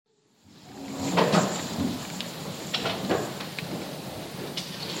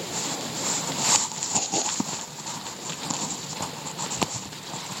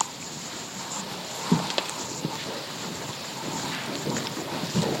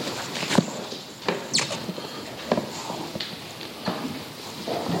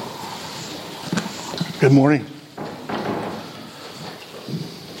Good morning.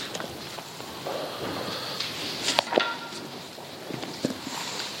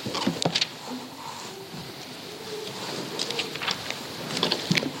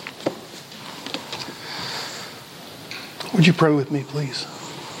 Would you pray with me, please?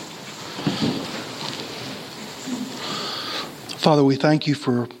 Father, we thank you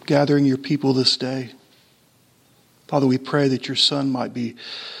for gathering your people this day. Father, we pray that your Son might be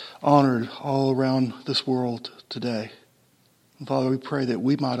honored all around this world today. And Father, we pray that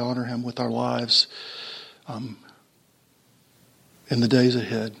we might honor him with our lives in the days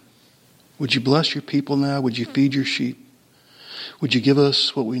ahead. Would you bless your people now? Would you feed your sheep? Would you give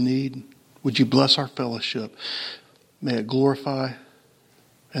us what we need? Would you bless our fellowship? May it glorify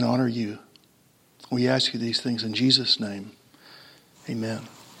and honor you. We ask you these things in Jesus' name. Amen.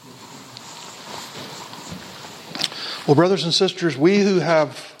 Well, brothers and sisters, we who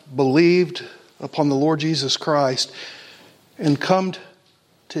have believed upon the Lord Jesus Christ and come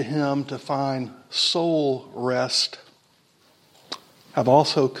to him to find soul rest have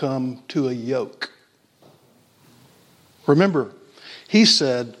also come to a yoke. Remember, he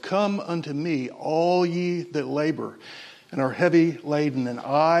said, "Come unto me, all ye that labor and are heavy laden, and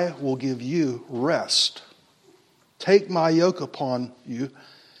I will give you rest. Take my yoke upon you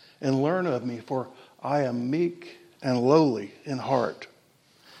and learn of me, for I am meek and lowly in heart,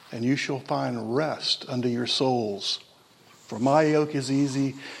 and you shall find rest unto your souls. For my yoke is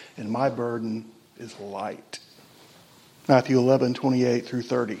easy and my burden is light." Matthew 11:28 through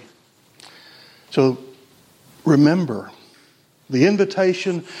 30. So remember, the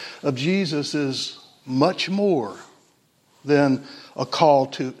invitation of Jesus is much more than a call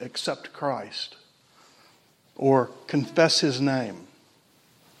to accept Christ or confess his name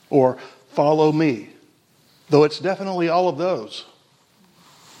or follow me. Though it's definitely all of those.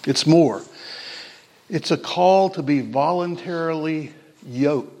 It's more. It's a call to be voluntarily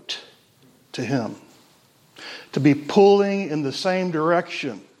yoked to him. To be pulling in the same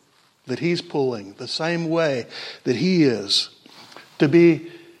direction that he's pulling, the same way that he is. To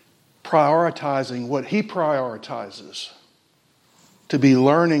be prioritizing what he prioritizes. To be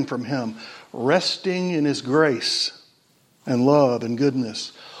learning from him, resting in his grace and love and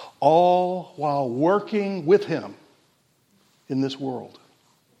goodness, all while working with him in this world.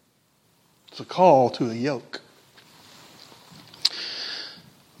 It's a call to a yoke.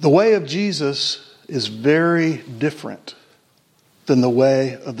 The way of Jesus is very different than the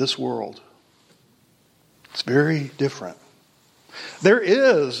way of this world. It's very different. There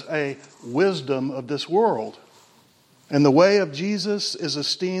is a wisdom of this world, and the way of Jesus is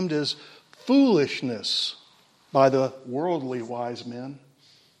esteemed as foolishness by the worldly wise men.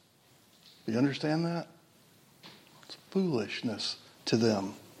 Do you understand that? It's foolishness to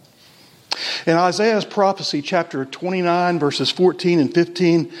them. In Isaiah's prophecy, chapter 29, verses 14 and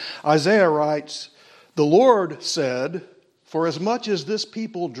 15, Isaiah writes, "The Lord said, for as much as this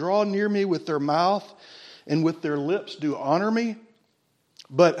people draw near me with their mouth and with their lips do honor me,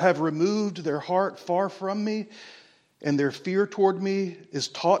 but have removed their heart far from me, and their fear toward me is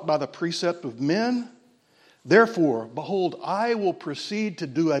taught by the precept of men, therefore, behold, I will proceed to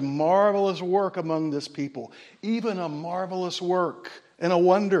do a marvelous work among this people, even a marvelous work and a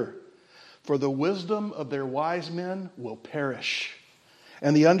wonder. For the wisdom of their wise men will perish,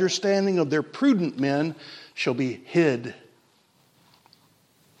 and the understanding of their prudent men shall be hid."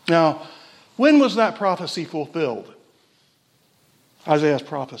 Now, when was that prophecy fulfilled? Isaiah's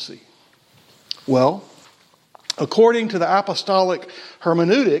prophecy. Well, according to the apostolic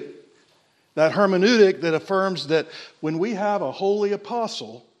hermeneutic, that hermeneutic that affirms that when we have a holy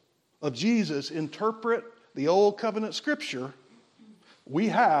apostle of Jesus interpret the Old Covenant Scripture, we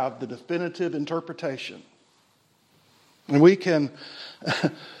have the definitive interpretation. And we can,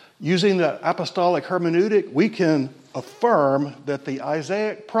 using the apostolic hermeneutic, we can affirm that the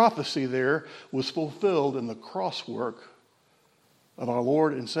Isaiah prophecy there was fulfilled in the cross work of our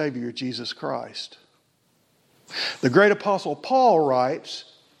Lord and Savior Jesus Christ. The great apostle Paul writes,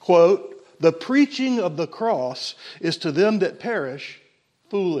 quote, "The preaching of the cross is to them that perish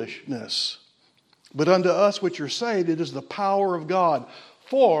foolishness. But unto us which are saved, it is the power of God.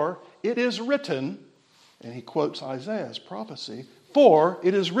 For it is written," and he quotes Isaiah's prophecy, "For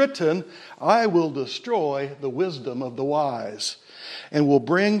it is written, I will destroy the wisdom of the wise, and will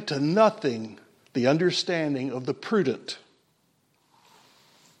bring to nothing the understanding of the prudent."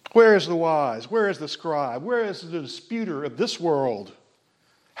 Where is the wise? Where is the scribe? Where is the disputer of this world?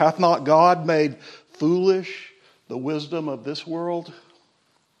 Hath not God made foolish the wisdom of this world?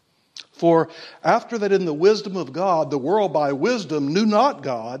 For after that in the wisdom of God, the world by wisdom knew not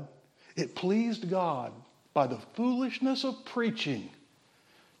God, It pleased God by the foolishness of preaching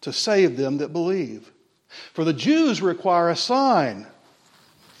to save them that believe. For the Jews require a sign,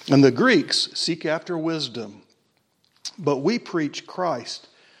 and the Greeks seek after wisdom. But we preach Christ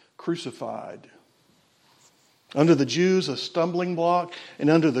crucified. Unto the Jews a stumbling block, and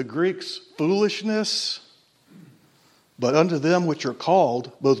unto the Greeks foolishness. But unto them which are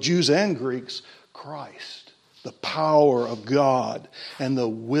called, both Jews and Greeks, Christ, the power of God and the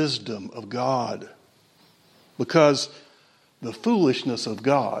wisdom of God. Because the foolishness of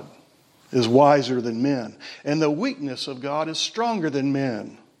God is wiser than men, and the weakness of God is stronger than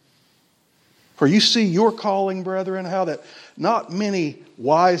men. For you see your calling, brethren, how that not many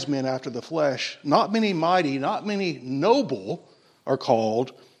wise men after the flesh, not many mighty, not many noble are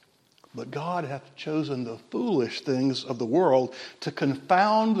called, but God hath chosen the foolish things of the world to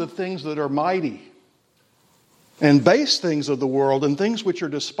confound the things that are mighty. And base things of the world and things which are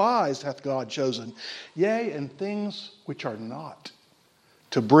despised hath God chosen, yea, and things which are not,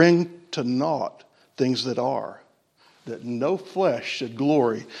 to bring to naught things that are, that no flesh should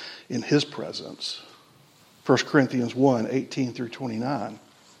glory in his presence. 1 Corinthians 1, 18 through 29.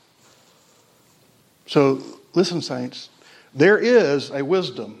 So, listen, saints, there is a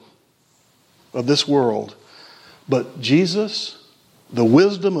wisdom of this world, but Jesus, the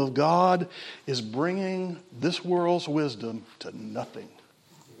wisdom of God, is bringing this world's wisdom to nothing,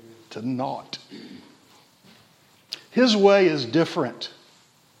 to naught. His way is different.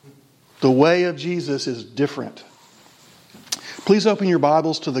 The way of Jesus is different. Please open your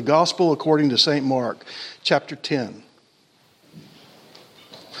Bibles to the Gospel according to St. Mark, chapter 10.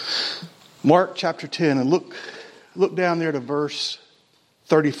 Mark chapter 10, and look down there to verse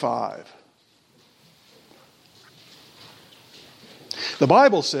 35. The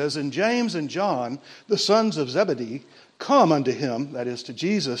Bible says, and James and John, the sons of Zebedee, come unto him, that is to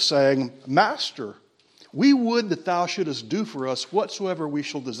Jesus, saying, Master, we would that thou shouldest do for us whatsoever we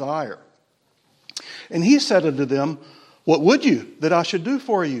shall desire. And he said unto them, What would you that I should do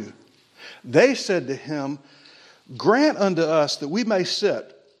for you? They said to him, Grant unto us that we may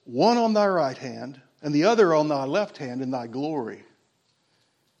sit, one on thy right hand, and the other on thy left hand in thy glory.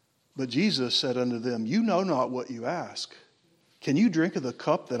 But Jesus said unto them, You know not what you ask. Can you drink of the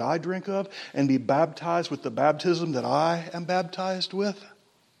cup that I drink of, and be baptized with the baptism that I am baptized with?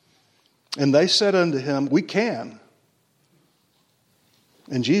 And they said unto him, We can.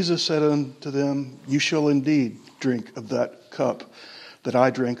 And Jesus said unto them, You shall indeed drink of that cup that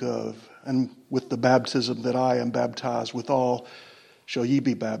I drink of, and with the baptism that I am baptized withal shall ye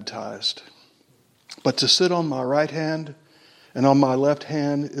be baptized. But to sit on my right hand and on my left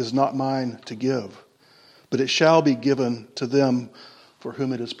hand is not mine to give, but it shall be given to them for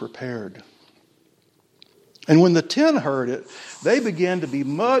whom it is prepared. And when the 10 heard it, they began to be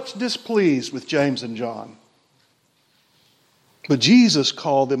much displeased with James and John. But Jesus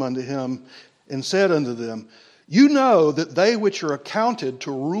called them unto him and said unto them, You know that they which are accounted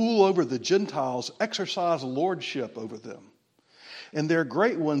to rule over the Gentiles exercise lordship over them, and their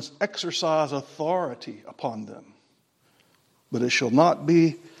great ones exercise authority upon them. But it shall not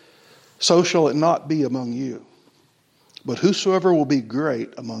be, so shall it not be among you. But whosoever will be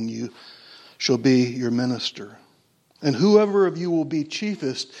great among you shall be your minister. And whoever of you will be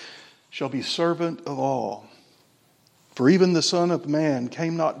chiefest shall be servant of all. For even the Son of Man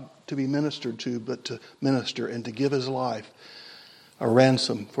came not to be ministered to, but to minister and to give his life a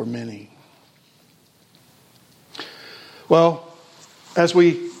ransom for many. Well, as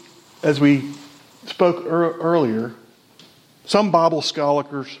we spoke earlier, some Bible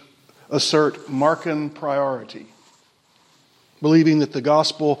scholars assert Markan priority, believing that the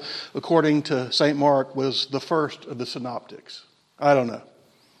gospel, according to St. Mark, was the first of the synoptics. I don't know.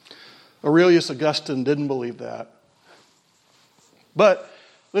 Aurelius Augustine didn't believe that. But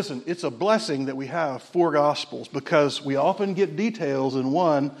listen, it's a blessing that we have 4 gospels, because we often get details in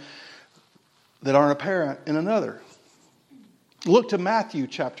one that aren't apparent in another. Look to Matthew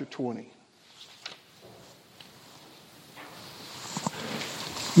chapter 20.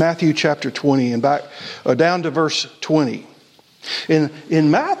 Matthew chapter 20 and back down to verse 20.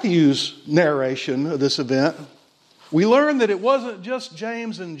 In Matthew's narration of this event, we learn that it wasn't just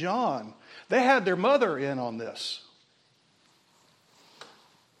James and John. They had their mother in on this.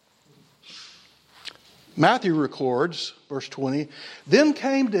 Matthew records, verse 20, Then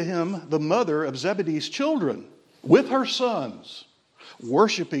came to him the mother of Zebedee's children with her sons,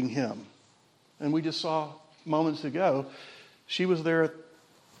 worshiping him. And we just saw moments ago, she was there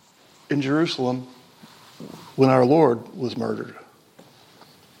in Jerusalem when our Lord was murdered.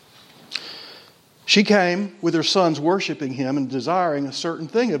 She came with her sons worshiping him and desiring a certain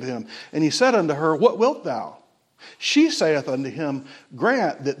thing of him. And he said unto her, What wilt thou? She saith unto him,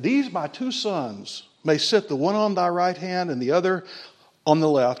 Grant that these my two sons may sit the one on thy right hand and the other on the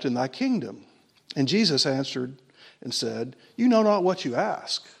left in thy kingdom. And Jesus answered and said, You know not what you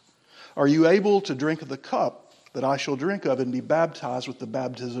ask. Are you able to drink of the cup that I shall drink of and be baptized with the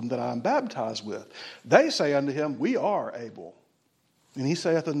baptism that I am baptized with? They say unto him, We are able. And he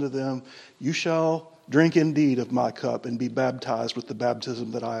saith unto them, You shall drink indeed of my cup and be baptized with the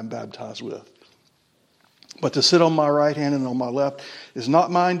baptism that I am baptized with. But to sit on my right hand and on my left is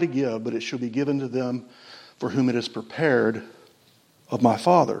not mine to give, but it shall be given to them for whom it is prepared of my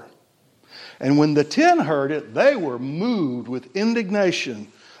Father. And when the 10 heard it, they were moved with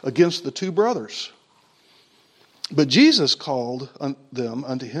indignation against the two brothers. But Jesus called them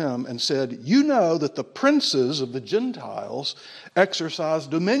unto him and said, You know that the princes of the Gentiles exercise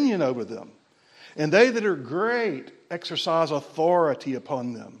dominion over them, and they that are great exercise authority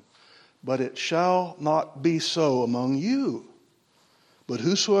upon them. But it shall not be so among you. But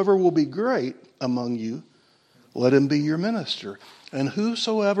whosoever will be great among you, let him be your minister. And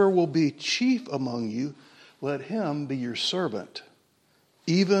whosoever will be chief among you, let him be your servant.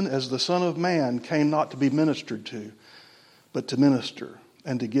 Even as the Son of Man came not to be ministered to, but to minister,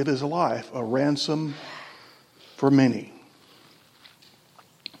 and to give his life a ransom for many.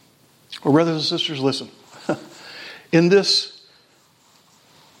 Well, brothers and sisters, listen. In this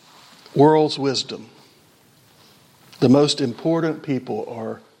world's wisdom, the most important people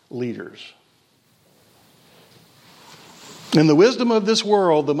are leaders. In the wisdom of this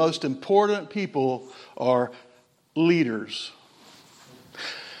world, the most important people are leaders.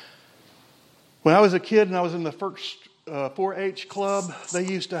 When I was a kid and I was in the first 4-H club, they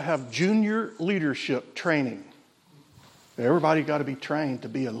used to have junior leadership training. Everybody got to be trained to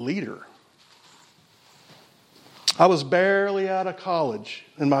be a leader. I was barely out of college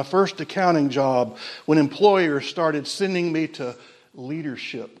in my first accounting job when employers started sending me to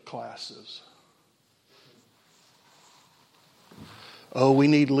leadership classes. Oh, we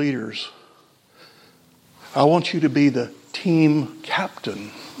need leaders. I want you to be the team captain.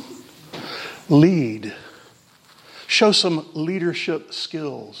 Lead. Show some leadership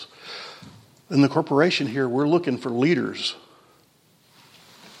skills. In the corporation here, we're looking for leaders.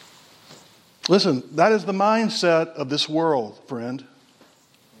 Listen, that is the mindset of this world, friend.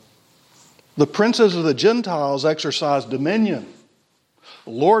 The princes of the Gentiles exercise dominion,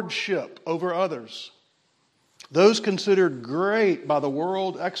 lordship over others. Those considered great by the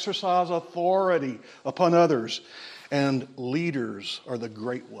world exercise authority upon others, and leaders are the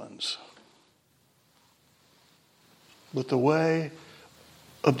great ones. But the way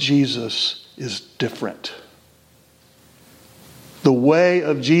of Jesus is different. The way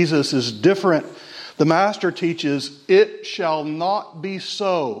of Jesus is different. The Master teaches, it shall not be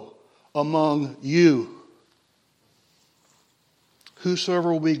so among you.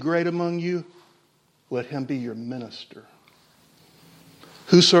 Whosoever will be great among you, let him be your minister.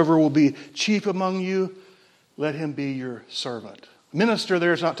 Whosoever will be chief among you, let him be your servant. Minister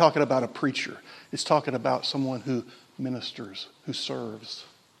there is not talking about a preacher. It's talking about someone who ministers, who serves.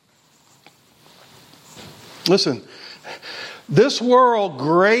 Listen, this world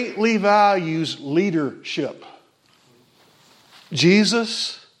greatly values leadership.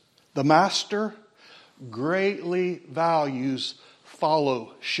 Jesus, the Master, greatly values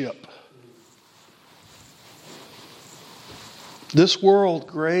fellowship. This world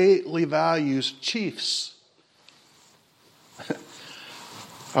greatly values chiefs.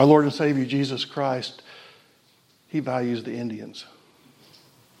 Our Lord and Savior Jesus Christ, He values the Indians.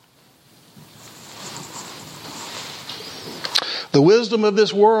 The wisdom of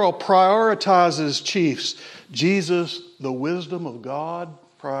this world prioritizes chiefs. Jesus, the wisdom of God,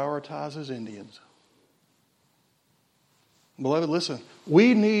 prioritizes Indians. Beloved, listen.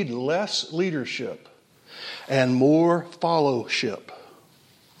 We need less leadership and more fellowship.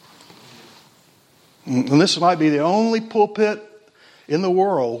 And this might be the only pulpit in the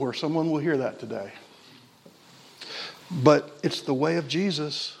world where someone will hear that today. But it's the way of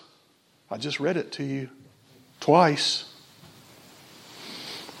Jesus. I just read it to you twice.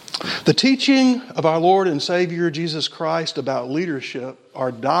 The teaching of our Lord and Savior Jesus Christ about leadership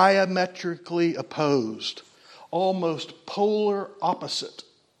are diametrically opposed, almost polar opposite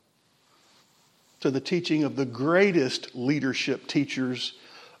to the teaching of the greatest leadership teachers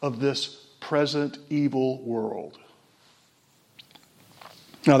of this present evil world.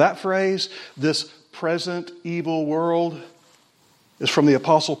 Now that phrase, this present evil world, is from the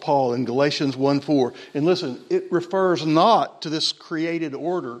Apostle Paul in Galatians 1:4. And listen, it refers not to this created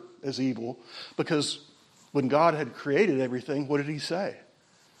order as evil, because when God had created everything, what did he say?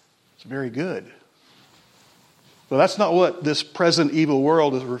 It's very good. But that's not what this present evil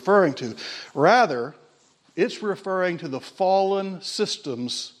world is referring to. Rather, it's referring to the fallen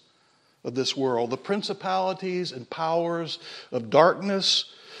systems of this world, the principalities and powers of darkness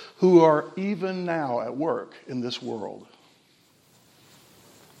who are even now at work in this world.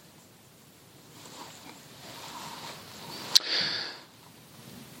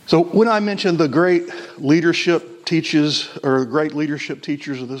 So when I mention the great leadership teachers of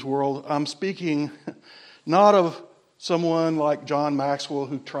this world, I'm speaking not of someone like John Maxwell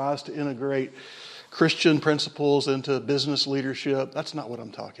who tries to integrate Christian principles into business leadership. That's not what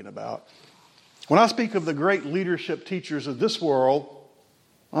I'm talking about. When I speak of the great leadership teachers of this world,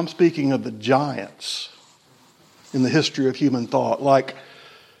 I'm speaking of the giants in the history of human thought, like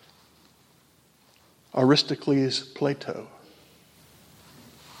Aristocles Plato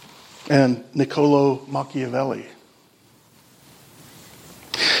and Niccolo Machiavelli.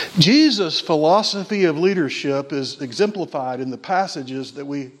 Jesus' philosophy of leadership is exemplified in the passages that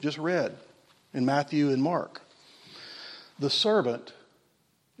we just read in Matthew and Mark. The servant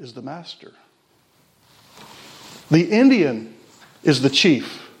is the master. The Indian is the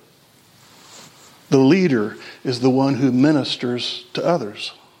chief. The leader is the one who ministers to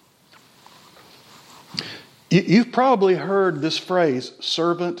others. You've probably heard this phrase,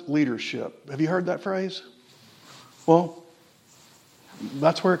 servant leadership. Have you heard that phrase? Well,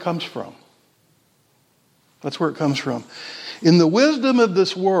 that's where it comes from. That's where it comes from. In the wisdom of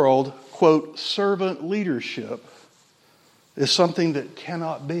this world, quote, servant leadership is something that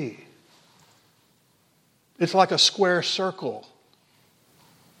cannot be. It's like a square circle.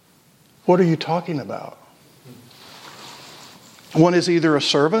 What are you talking about? One is either a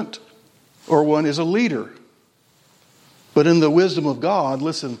servant or one is a leader. But in the wisdom of God,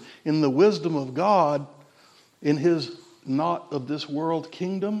 listen, in the wisdom of God, in his not of this world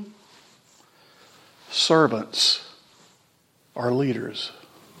kingdom, servants are leaders.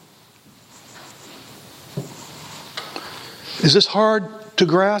 Is this hard to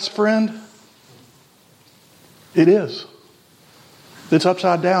grasp, friend? It is. It's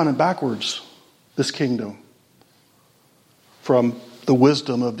upside down and backwards, this kingdom, from the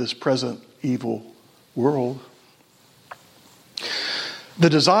wisdom of this present evil world. The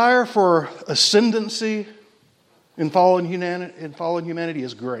desire for ascendancy in fallen humanity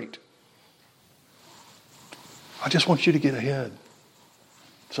is great. I just want you to get ahead,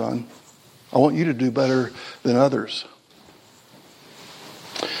 son. I want you to do better than others.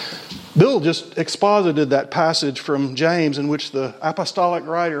 Bill just exposited that passage from James in which the apostolic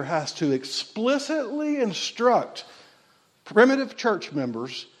writer has to explicitly instruct primitive church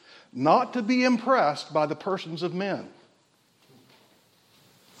members not to be impressed by the persons of men.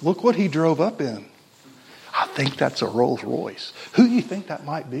 Look what he drove up in. I think that's a Rolls Royce. Who do you think that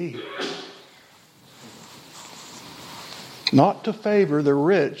might be? Not to favor the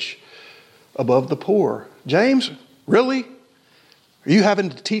rich above the poor. James, really? Are you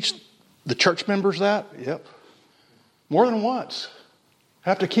having to teach the church members that? Yep. More than once.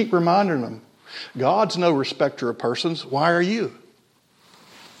 Have to keep reminding them. God's no respecter of persons. Why are you?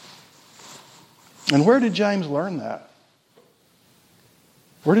 And where did James learn that?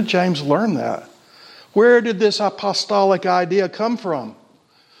 Where did James learn that? Where did this apostolic idea come from?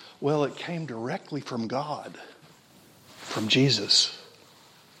 Well, it came directly from God, from Jesus.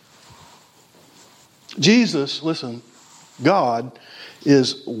 Jesus, listen, God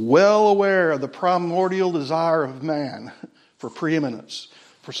is well aware of the primordial desire of man for preeminence,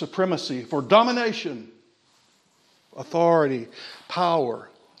 for supremacy, for domination, authority, power.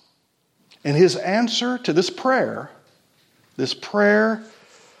 And his answer to this prayer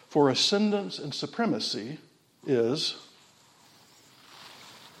for ascendance and supremacy, is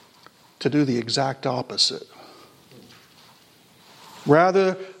to do the exact opposite.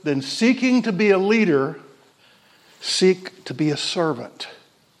 Rather than seeking to be a leader, seek to be a servant.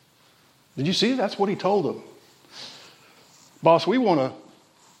 Did you see? That's what he told them. Boss, we want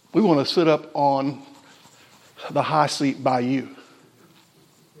to sit up on the high seat by you.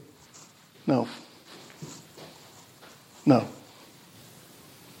 No.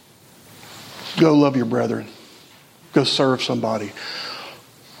 Go love your brethren. Go serve somebody.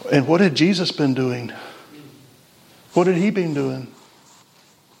 And what had Jesus been doing? What had he been doing?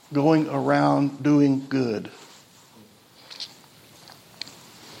 Going around doing good.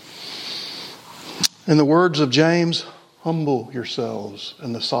 In the words of James, humble yourselves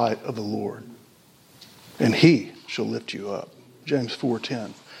in the sight of the Lord, and he shall lift you up. James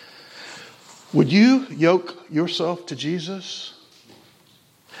 4:10. Would you yoke yourself to Jesus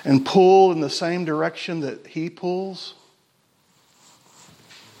and pull in the same direction that he pulls?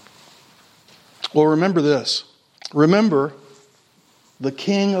 Well, remember this. Remember the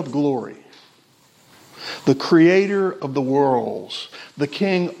King of glory, the creator of the worlds, the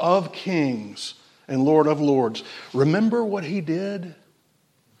King of kings and Lord of lords. Remember what he did?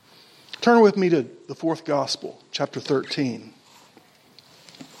 Turn with me to the fourth gospel, chapter 13.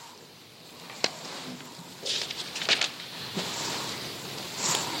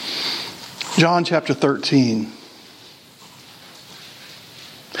 John chapter 13.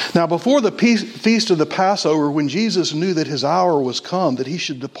 Now before the feast of the Passover, when Jesus knew that his hour was come, that he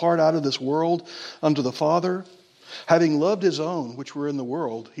should depart out of this world unto the Father, having loved his own which were in the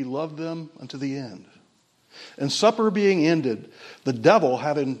world, he loved them unto the end. And supper being ended, the devil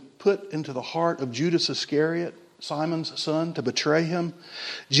having put into the heart of Judas Iscariot, Simon's son, to betray him,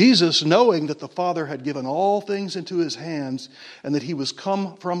 Jesus, knowing that the Father had given all things into his hands, and that he was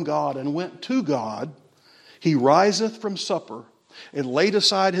come from God and went to God, he riseth from supper, and laid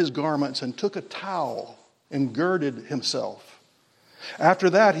aside his garments, and took a towel, and girded himself. After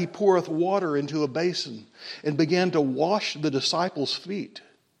that he poureth water into a basin, and began to wash the disciples' feet,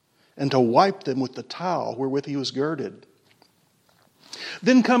 and to wipe them with the towel wherewith he was girded.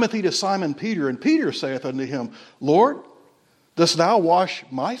 Then cometh he to Simon Peter, and Peter saith unto him, Lord, dost thou wash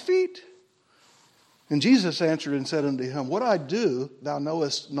my feet? And Jesus answered and said unto him, What I do thou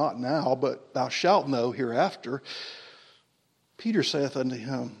knowest not now, but thou shalt know hereafter. Peter saith unto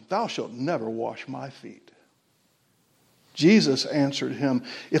him, Thou shalt never wash my feet. Jesus answered him,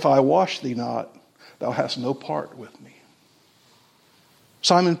 If I wash thee not, thou hast no part with me.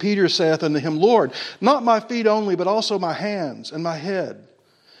 Simon Peter saith unto him, Lord, not my feet only, but also my hands and my head.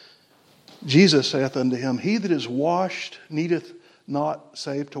 Jesus saith unto him, He that is washed needeth not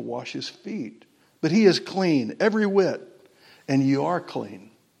save to wash his feet, but he is clean, every whit, and ye are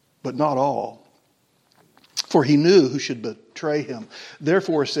clean, but not all. For he knew who should betray him.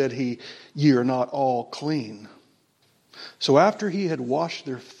 Therefore said he, Ye are not all clean. So after he had washed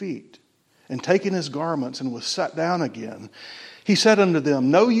their feet, and taken his garments, and was sat down again, he said unto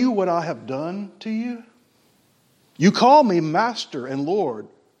them, Know you what I have done to you? You call me Master and Lord,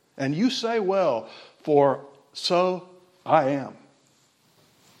 and you say well, for so I am.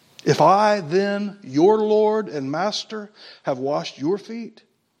 If I then, your Lord and Master, have washed your feet,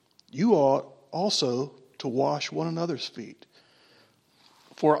 you ought also to wash one another's feet.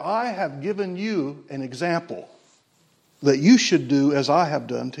 For I have given you an example, that you should do as I have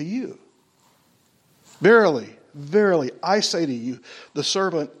done to you. Verily, verily, I say to you, the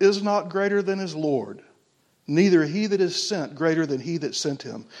servant is not greater than his Lord, neither he that is sent greater than he that sent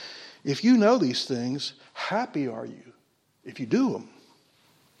him. If you know these things, happy are you if you do them.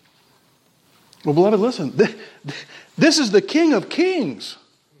 Well, beloved, listen. This is the King of Kings.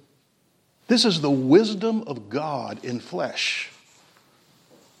 This is the wisdom of God in flesh.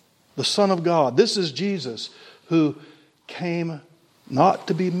 The Son of God. This is Jesus, who came not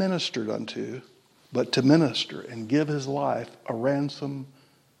to be ministered unto, but to minister and give his life a ransom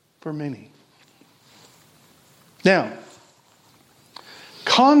for many. Now,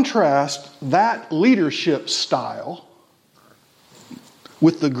 contrast that leadership style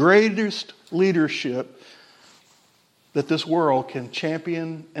with the greatest leadership that this world can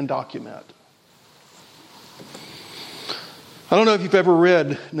champion and document. I don't know if you've ever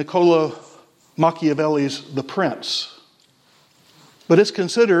read Niccolo Machiavelli's The Prince, but it's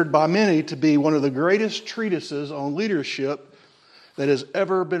considered by many to be one of the greatest treatises on leadership that has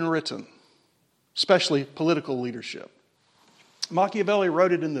ever been written, especially political leadership. Machiavelli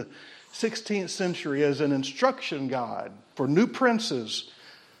wrote it in the 16th century as an instruction guide for new princes,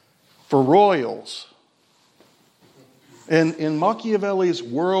 for royals. And in Machiavelli's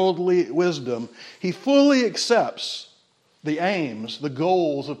worldly wisdom, he fully accepts the aims, the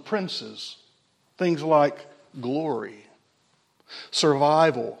goals of princes. Things like glory,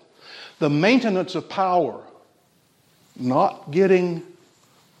 survival, the maintenance of power, not getting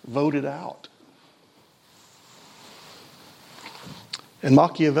voted out. And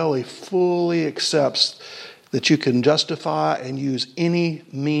Machiavelli fully accepts that you can justify and use any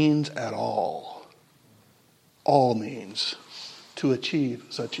means at all means, to achieve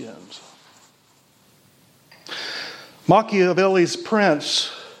such ends. Machiavelli's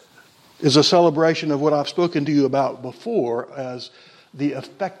Prince is a celebration of what I've spoken to you about before as the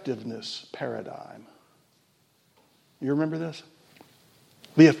effectiveness paradigm. You remember this?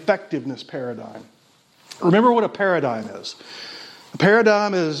 The effectiveness paradigm. Remember what a paradigm is. A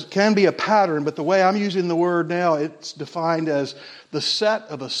paradigm can be a pattern, but the way I'm using the word now, it's defined as the set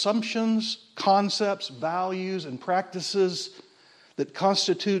of assumptions, concepts, values, and practices that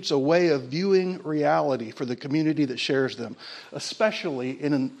constitutes a way of viewing reality for the community that shares them, especially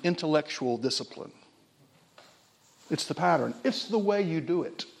in an intellectual discipline. It's the pattern. It's the way you do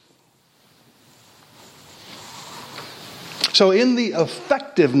it. So in the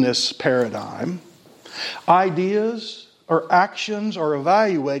effectiveness paradigm, ideas or actions are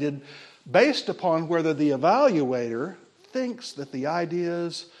evaluated based upon whether the evaluator thinks that the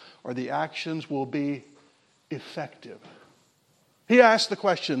ideas or the actions will be effective. He asks the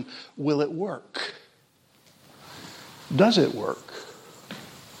question, will it work? Does it work?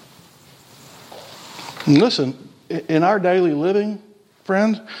 And listen, in our daily living,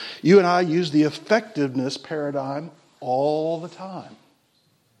 friends, you and I use the effectiveness paradigm all the time.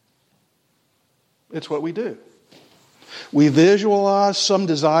 It's what we do. We visualize some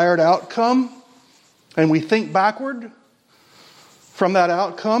desired outcome, and we think backward from that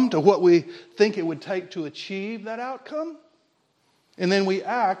outcome to what we think it would take to achieve that outcome, and then we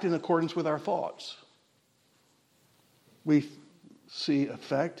act in accordance with our thoughts. We see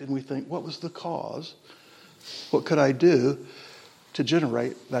effect, and we think, what was the cause? What could I do to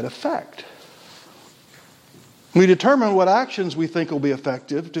generate that effect? We determine what actions we think will be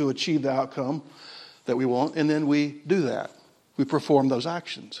effective to achieve the outcome that we want, and then we do that. We perform those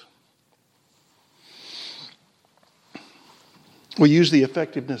actions. We use the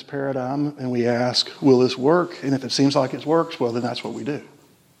effectiveness paradigm and we ask, will this work? And if it seems like it works, well, then that's what we do.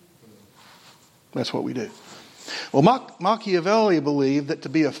 That's what we do. Well, Machiavelli believed that to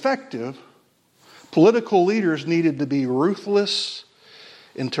be effective, political leaders needed to be ruthless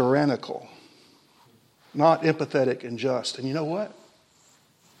and tyrannical, not empathetic and just. And you know what?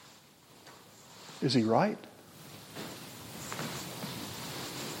 Is he right?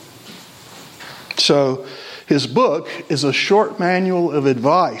 So, his book is a short manual of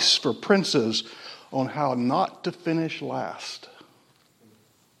advice for princes on how not to finish last.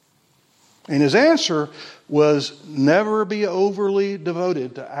 And his answer was never be overly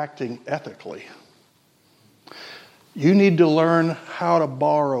devoted to acting ethically. You need to learn how to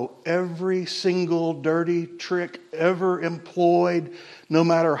borrow every single dirty trick ever employed, no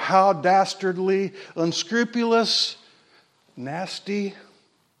matter how dastardly, unscrupulous, nasty.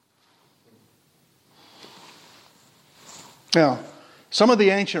 Now, some of the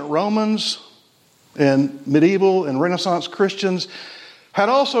ancient Romans and medieval and Renaissance Christians had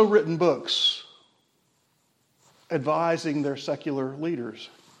also written books advising their secular leaders.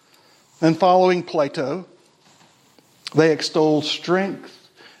 And following Plato, they extolled strength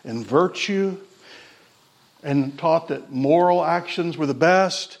and virtue and taught that moral actions were the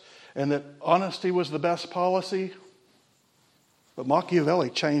best and that honesty was the best policy. But Machiavelli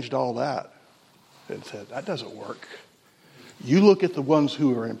changed all that and said, that doesn't work. You look at the ones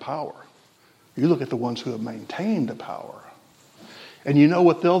who are in power. You look at the ones who have maintained the power. And you know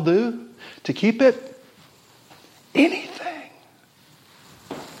what they'll do to keep it? Anything.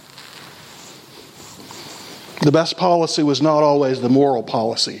 The best policy was not always the moral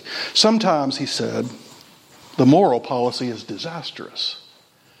policy. Sometimes, he said, the moral policy is disastrous.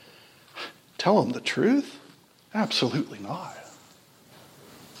 Tell them the truth? Absolutely not.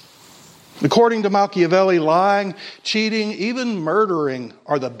 According to Machiavelli, lying, cheating, even murdering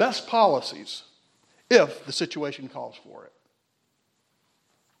are the best policies if the situation calls for it.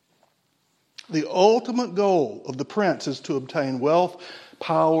 The ultimate goal of the prince is to obtain wealth,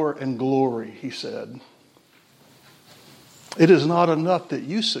 power, and glory, he said. It is not enough that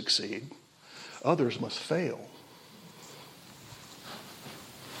you succeed. Others must fail.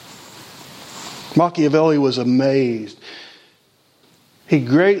 Machiavelli was amazed. He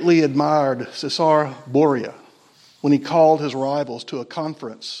greatly admired Caesar Borgia when he called his rivals to a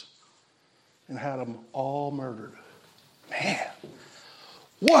conference and had them all murdered. Man,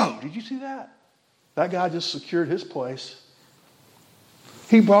 whoa, did you see that? That guy just secured his place.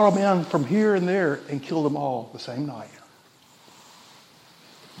 He brought them in from here and there and killed them all the same night.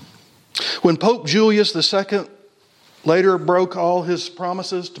 When Pope Julius II later broke all his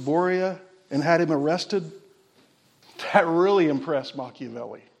promises to Borgia and had him arrested, that really impressed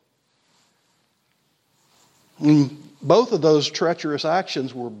Machiavelli. And both of those treacherous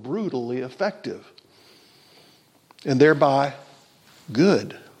actions were brutally effective and thereby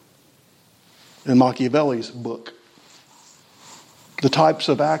good in Machiavelli's book. The types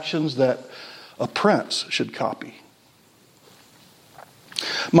of actions that a prince should copy.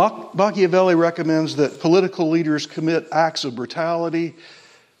 Machiavelli recommends that political leaders commit acts of brutality,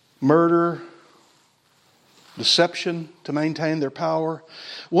 murder, deception to maintain their power.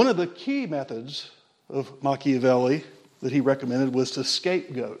 One of the key methods of Machiavelli that he recommended was to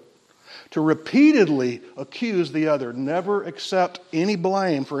scapegoat, to repeatedly accuse the other, never accept any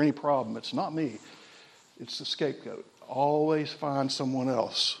blame for any problem. It's not me, it's the scapegoat. Always find someone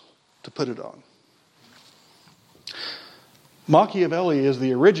else to put it on. Machiavelli is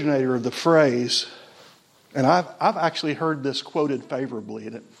the originator of the phrase, and I've actually heard this quoted favorably,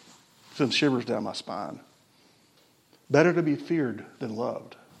 and it sends shivers down my spine. Better to be feared than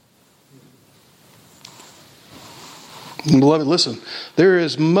loved. And beloved, listen, there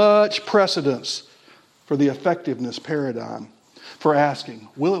is much precedence for the effectiveness paradigm, for asking,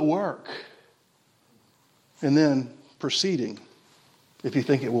 will it work? And then proceeding if you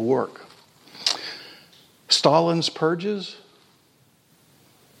think it will work. Stalin's purges,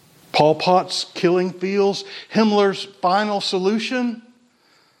 Pol Pot's killing fields, Himmler's final solution,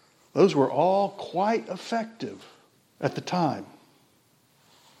 those were all quite effective at the time.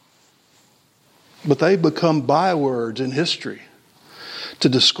 But they've become bywords in history to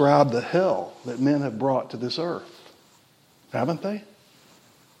describe the hell that men have brought to this earth. Haven't they?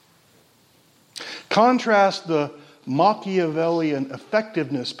 Contrast the Machiavellian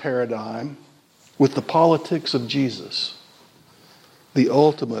effectiveness paradigm with the politics of Jesus, the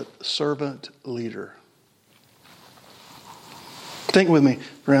ultimate servant leader. Think with me,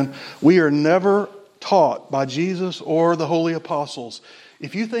 friend. We are never taught by Jesus or the holy apostles,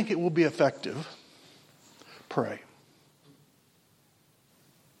 if you think it will be effective, pray.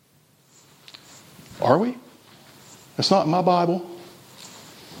 Are we? That's not in my Bible.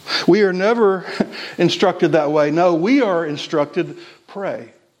 We are never instructed that way. No, we are instructed,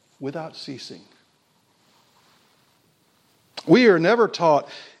 pray without ceasing. We are never taught,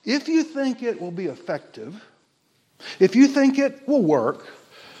 if you think it will be effective, if you think it will work,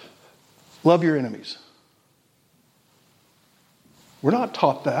 love your enemies. We're not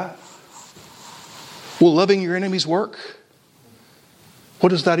taught that. Will loving your enemies work? What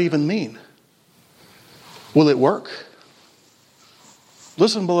does that even mean? Will it work?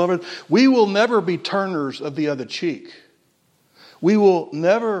 Listen, beloved, we will never be turners of the other cheek. We will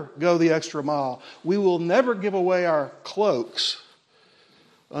never go the extra mile. We will never give away our cloaks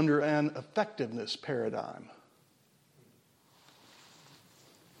under an effectiveness paradigm.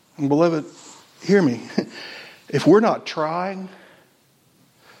 And beloved, hear me. If we're not trying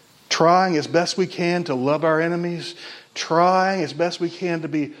as best we can to love our enemies, trying as best we can to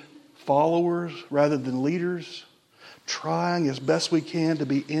be followers rather than leaders, trying as best we can to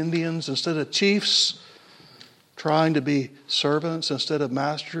be Indians instead of chiefs, trying to be servants instead of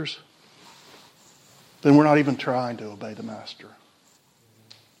masters, then we're not even trying to obey the master.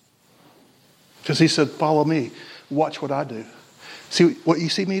 Because he said, follow me, watch what I do. See what you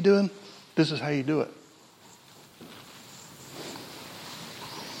see me doing? This is how you do it.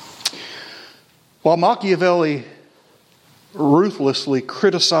 While Machiavelli ruthlessly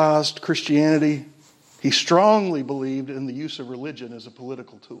criticized Christianity, he strongly believed in the use of religion as a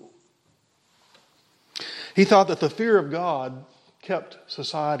political tool. He thought that the fear of God kept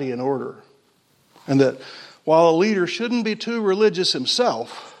society in order, and that while a leader shouldn't be too religious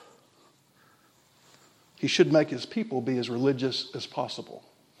himself, he should make his people be as religious as possible.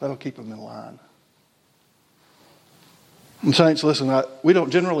 That'll keep them in line. And saints, listen, we don't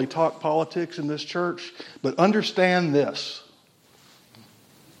generally talk politics in this church, but understand this.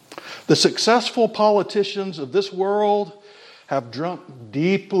 The successful politicians of this world have drunk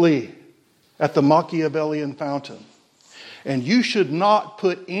deeply at the Machiavellian fountain. And you should not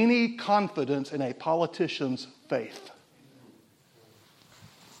put any confidence in a politician's faith.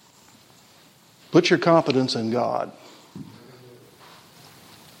 Put your confidence in God.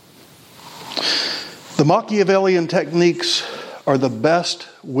 The Machiavellian techniques are the best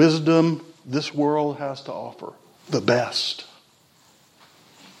wisdom this world has to offer. The best.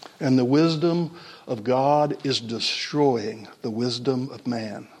 And the wisdom of God is destroying the wisdom of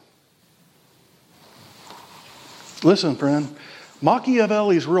man. Listen, friend,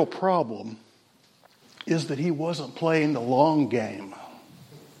 Machiavelli's real problem is that he wasn't playing the long game.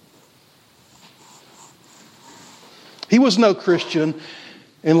 He was no Christian,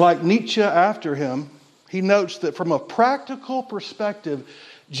 and like Nietzsche after him, he notes that from a practical perspective,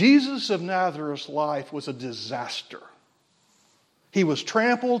 Jesus of Nazareth's life was a disaster. He was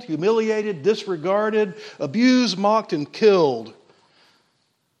trampled, humiliated, disregarded, abused, mocked, and killed.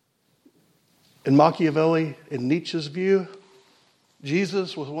 In Machiavelli, in Nietzsche's view,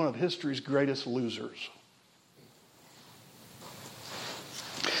 Jesus was one of history's greatest losers.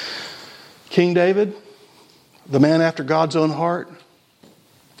 King David, the man after God's own heart,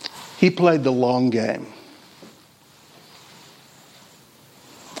 he played the long game.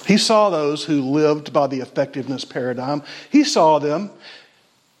 He saw those who lived by the effectiveness paradigm. He saw them,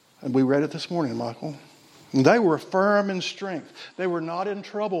 and we read it this morning, Michael. They were firm in strength. They were not in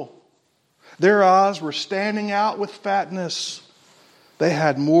trouble. Their eyes were standing out with fatness. They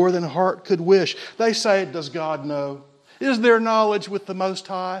had more than heart could wish. They say, does God know? Is there knowledge with the Most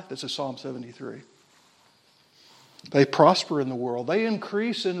High? This is Psalm 73. They prosper in the world. They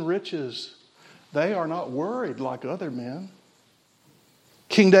increase in riches. They are not worried like other men.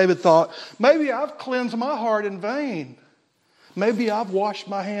 King David thought, maybe I've cleansed my heart in vain. Maybe I've washed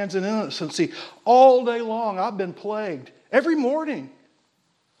my hands in innocency. All day long I've been plagued. Every morning.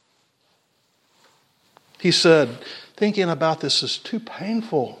 He said, thinking about this is too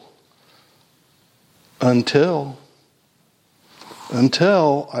painful. Until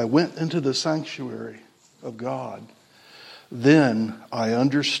I went into the sanctuary of God. Then I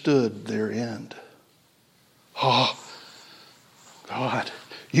understood their end. Oh, God,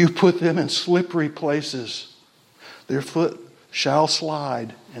 you put them in slippery places. Their foot shall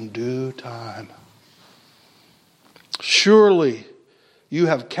slide in due time. Surely you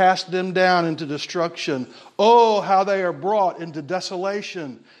have cast them down into destruction. Oh, how they are brought into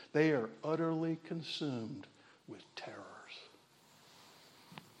desolation. They are utterly consumed with terrors.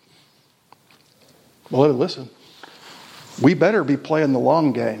 Beloved, listen. We better be playing the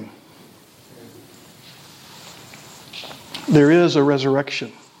long game. There is a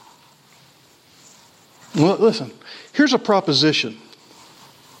resurrection. Well, listen, here's a proposition.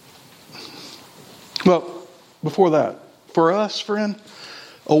 Well, before that, for us, friend,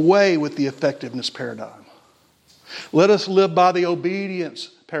 away with the effectiveness paradigm. Let us live by the obedience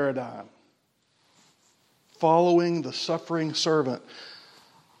paradigm. Following the suffering servant,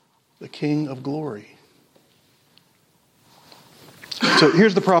 the King of glory. So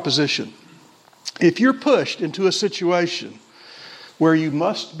here's the proposition. If you're pushed into a situation where you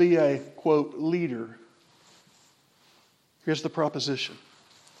must be a, quote, leader, here's the proposition.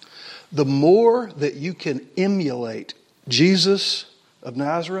 The more that you can emulate Jesus of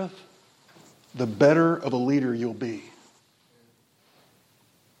Nazareth, the better of a leader you'll be.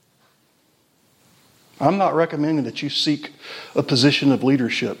 I'm not recommending that you seek a position of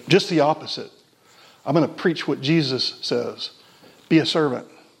leadership. Just the opposite. I'm going to preach what Jesus says. Be a servant.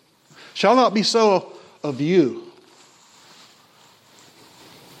 Shall not be so of you.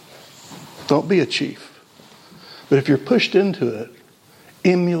 Don't be a chief. But if you're pushed into it,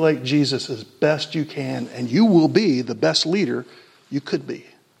 emulate Jesus as best you can, and you will be the best leader you could be.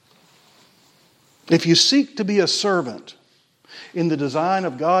 If you seek to be a servant in the design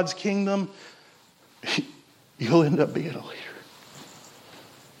of God's kingdom, you'll end up being a leader.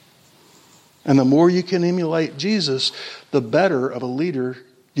 And the more you can emulate Jesus, the better of a leader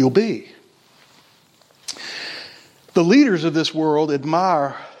you'll be. The leaders of this world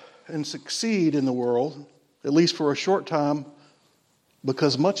admire and succeed in the world, at least for a short time,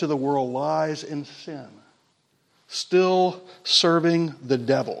 because much of the world lies in sin, still serving the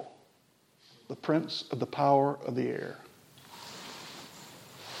devil, the prince of the power of the air.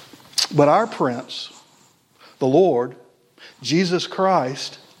 But our prince, the Lord, Jesus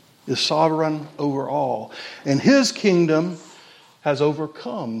Christ, is sovereign over all. And his kingdom has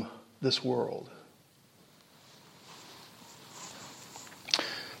overcome this world.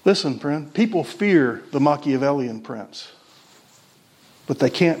 Listen, friend, people fear the Machiavellian prince, but they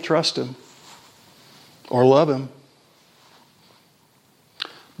can't trust him or love him.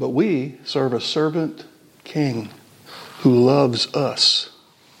 But we serve a servant king who loves us.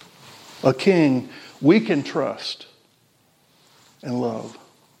 A king we can trust and love.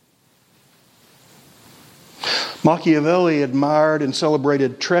 Machiavelli admired and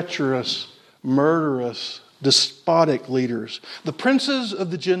celebrated treacherous, murderous, despotic leaders, the princes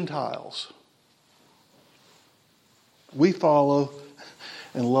of the Gentiles. We follow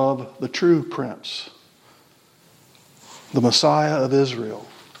and love the true prince, the Messiah of Israel,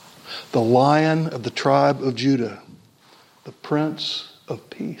 the Lion of the tribe of Judah, the Prince of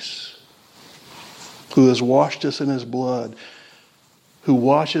Peace, who has washed us in his blood, who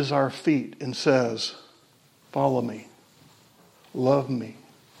washes our feet and says, follow me, love me,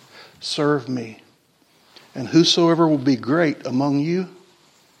 serve me, and whosoever will be great among you,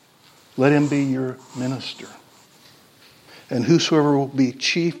 let him be your minister. And whosoever will be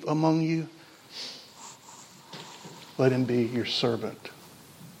chief among you, let him be your servant.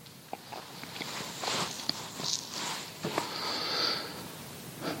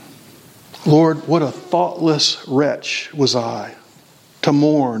 Lord, what a thoughtless wretch was I, to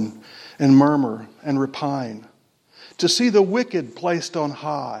mourn and murmur and repine, to see the wicked placed on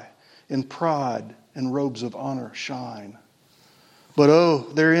high, in pride and robes of honor shine. But oh,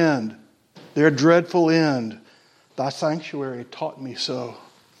 their end, their dreadful end. Thy sanctuary taught me so.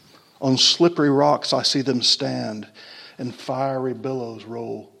 On slippery rocks I see them stand, and fiery billows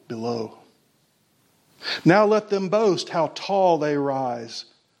roll below. Now let them boast how tall they rise.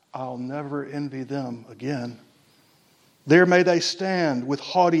 I'll never envy them again. There may they stand with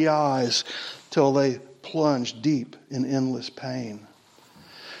haughty eyes till they plunge deep in endless pain.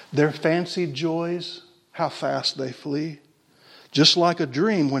 Their fancied joys, how fast they flee. Just like a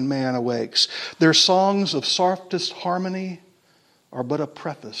dream when man awakes. Their songs of softest harmony are but a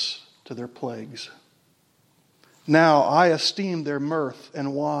preface to their plagues. Now I esteem their mirth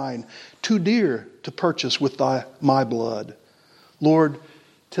and wine too dear to purchase with my blood. Lord,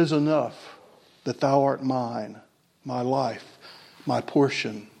 'tis enough that thou art mine, my life, my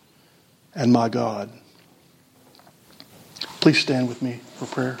portion, and my God. Please stand with me for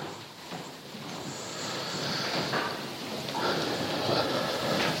prayer.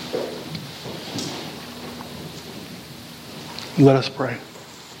 Let us pray.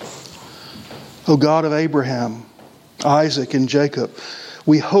 O God of Abraham, Isaac, and Jacob,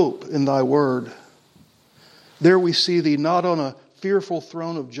 we hope in thy word. There we see thee not on a fearful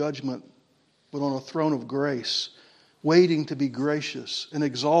throne of judgment, but on a throne of grace, waiting to be gracious and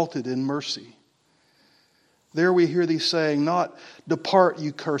exalted in mercy. There we hear thee saying, not depart,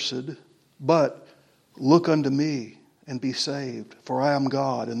 you cursed, but look unto me and be saved, for I am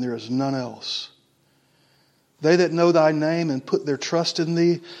God and there is none else. They that know thy name and put their trust in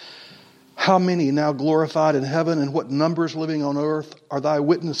thee, how many now glorified in heaven and what numbers living on earth are thy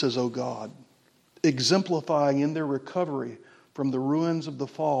witnesses, O God, exemplifying in their recovery from the ruins of the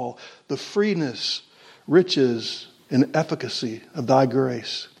fall, the freeness, riches, and efficacy of thy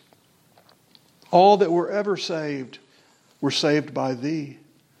grace. All that were ever saved were saved by thee,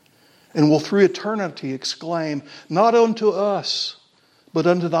 and will through eternity exclaim, not unto us, but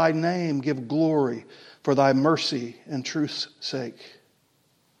unto thy name give glory for thy mercy and truth's sake.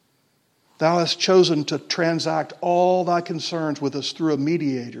 Thou hast chosen to transact all thy concerns with us through a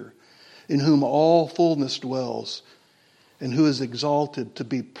mediator, in whom all fullness dwells, and who is exalted to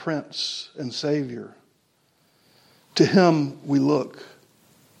be Prince and Savior. To him we look.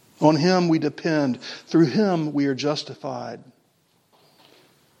 On him we depend. Through him we are justified.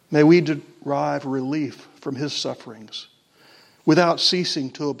 May we derive relief from his sufferings, without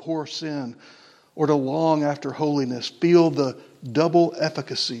ceasing to abhor sin or to long after holiness. Feel the double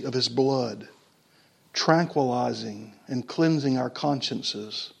efficacy of his blood, tranquilizing and cleansing our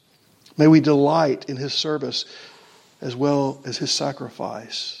consciences. May we delight in his service as well as his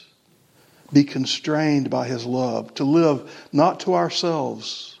sacrifice. Be constrained by his love to live not to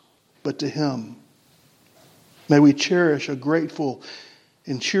ourselves, but to him. May we cherish a grateful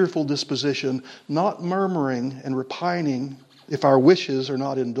and cheerful disposition, not murmuring and repining if our wishes are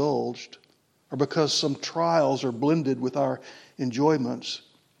not indulged, or because some trials are blended with our enjoyments,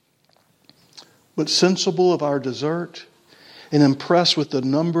 but sensible of our desert and impressed with the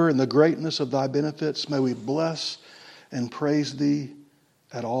number and the greatness of thy benefits. May we bless and praise thee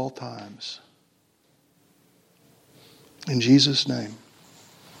at all times. In Jesus' name,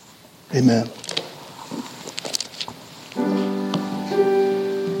 amen.